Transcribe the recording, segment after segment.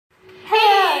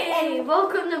everybody.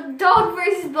 Welcome to Dog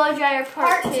vs. Blow Dryer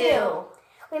Part 2.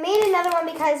 We made another one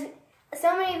because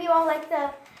so many of you all like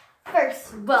the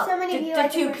first. Well, so many of you the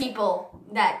like two the people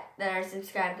that are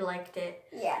subscribed liked it.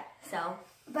 Yeah. So.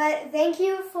 But thank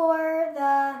you for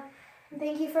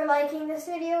liking this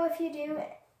video. If you do,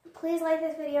 please like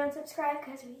this video and subscribe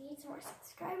because we need some more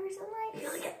subscribers and likes. We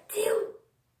only got 2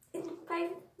 and 5,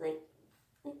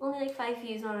 only 5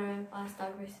 views on our last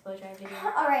Dog vs. Blow Dryer video.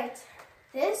 All right,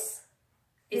 this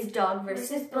is Dog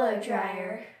vs. Blow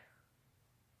Dryer.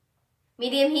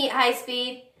 Medium heat, high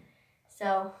speed.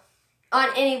 So, on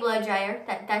any blow dryer,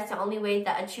 that's the only way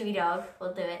that a Chewie dog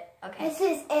will do it. Okay. This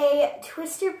is a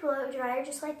Twister blow dryer,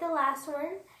 just like the last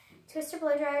one. Twister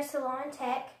blow dryer Salon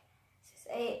Tech.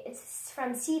 It's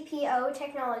from CPO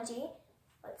Technology.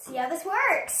 Let's see how this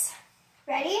works.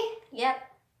 Ready? Yep.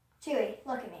 Chewie,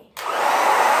 look at me.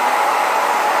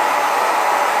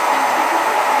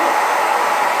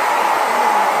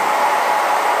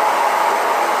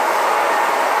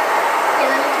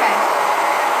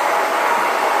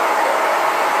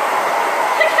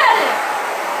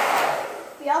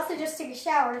 Just took a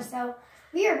shower, so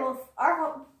we are both,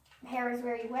 our hair is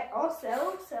very wet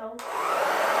also, so.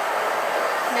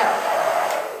 No.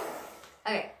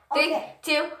 Okay. 3,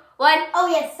 2, 1. Oh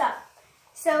yes, stop.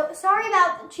 So, sorry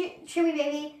about Chewie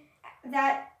baby,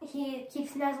 that he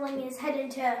keeps nuzzling his head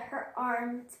into her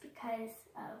arms because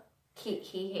of...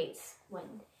 He hates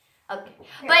wind. Okay.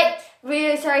 But,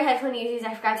 really sorry headphone users,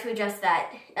 I forgot to adjust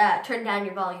that. Turn down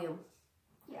your volume.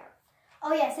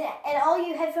 Oh yes, and all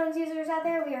you headphones users out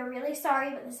there, we are really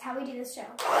sorry, but this is how we do this show.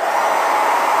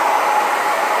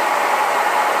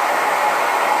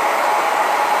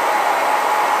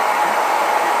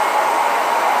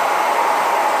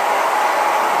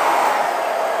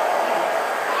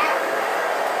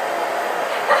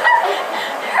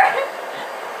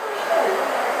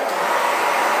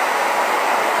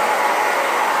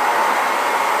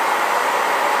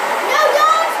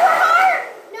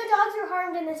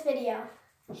 Video.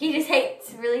 He just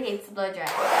really hates the blow dryer.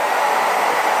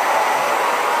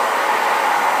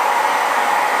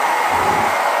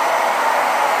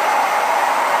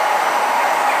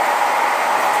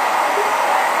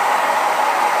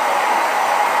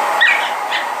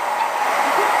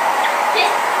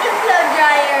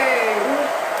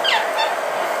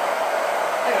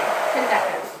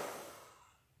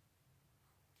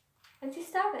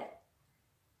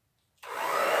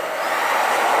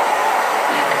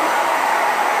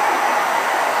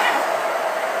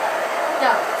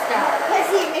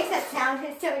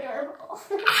 It's so adorable.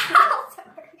 Sorry.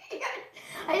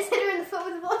 I just hit her in the foot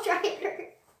with a blow dryer.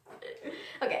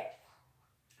 Okay.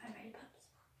 I'm ready, pups.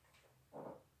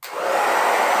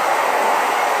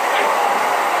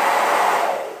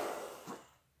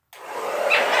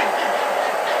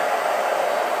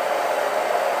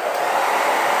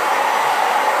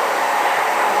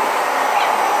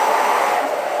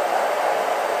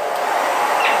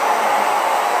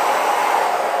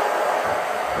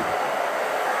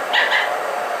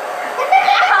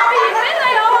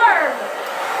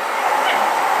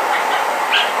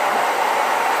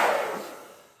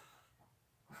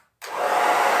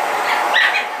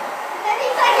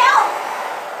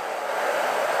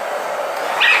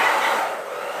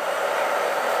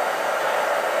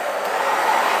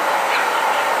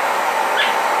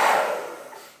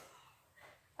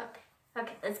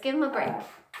 Let's give him a break.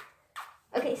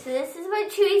 Okay, so this is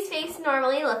what Chewie's face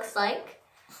normally looks like,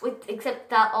 except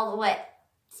without all the wet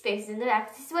spaces in the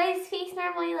back. This is what his face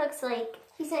normally looks like.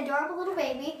 He's an adorable little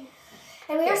baby,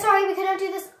 and we are sorry we cannot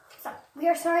do this. We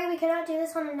are sorry we cannot do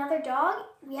this on another dog.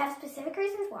 We have specific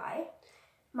reasons why.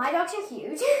 My dogs are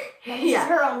huge, and this is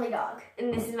her only dog.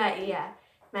 And this is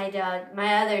my dog,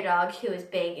 my other dog, who is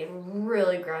big and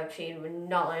really grouchy and would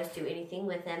not let us do anything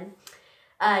with him.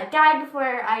 Died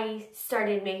before I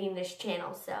started making this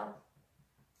channel, so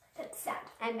that's sad.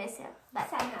 I miss him. But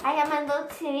sad. I have my little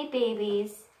titty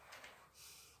babies.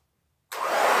 He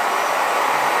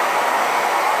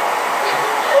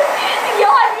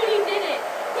yawned when he did it.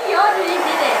 He yawned when he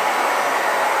did it.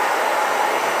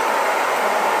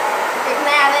 Okay, can I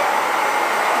have it?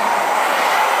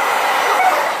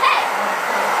 Hey!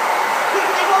 Here,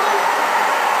 can I hold him?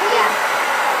 Yeah.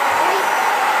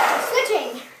 We're switching.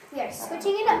 We are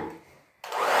switching it up.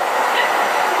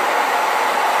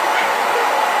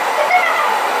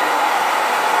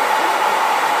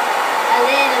 A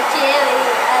little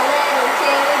Chewie back, little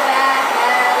Chewie back,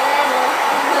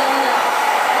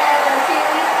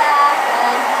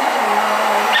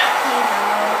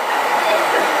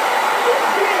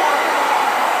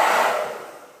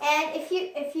 And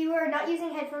if you are not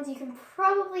using headphones, you can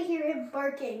probably hear him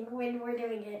barking when we're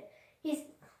doing it.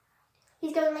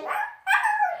 He's going like.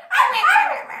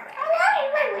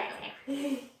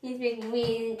 He's making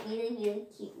really, really, really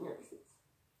cute noises.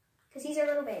 Because these are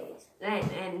little babies.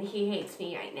 And he hates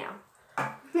me right now.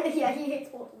 Yeah, he hates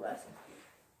both of us.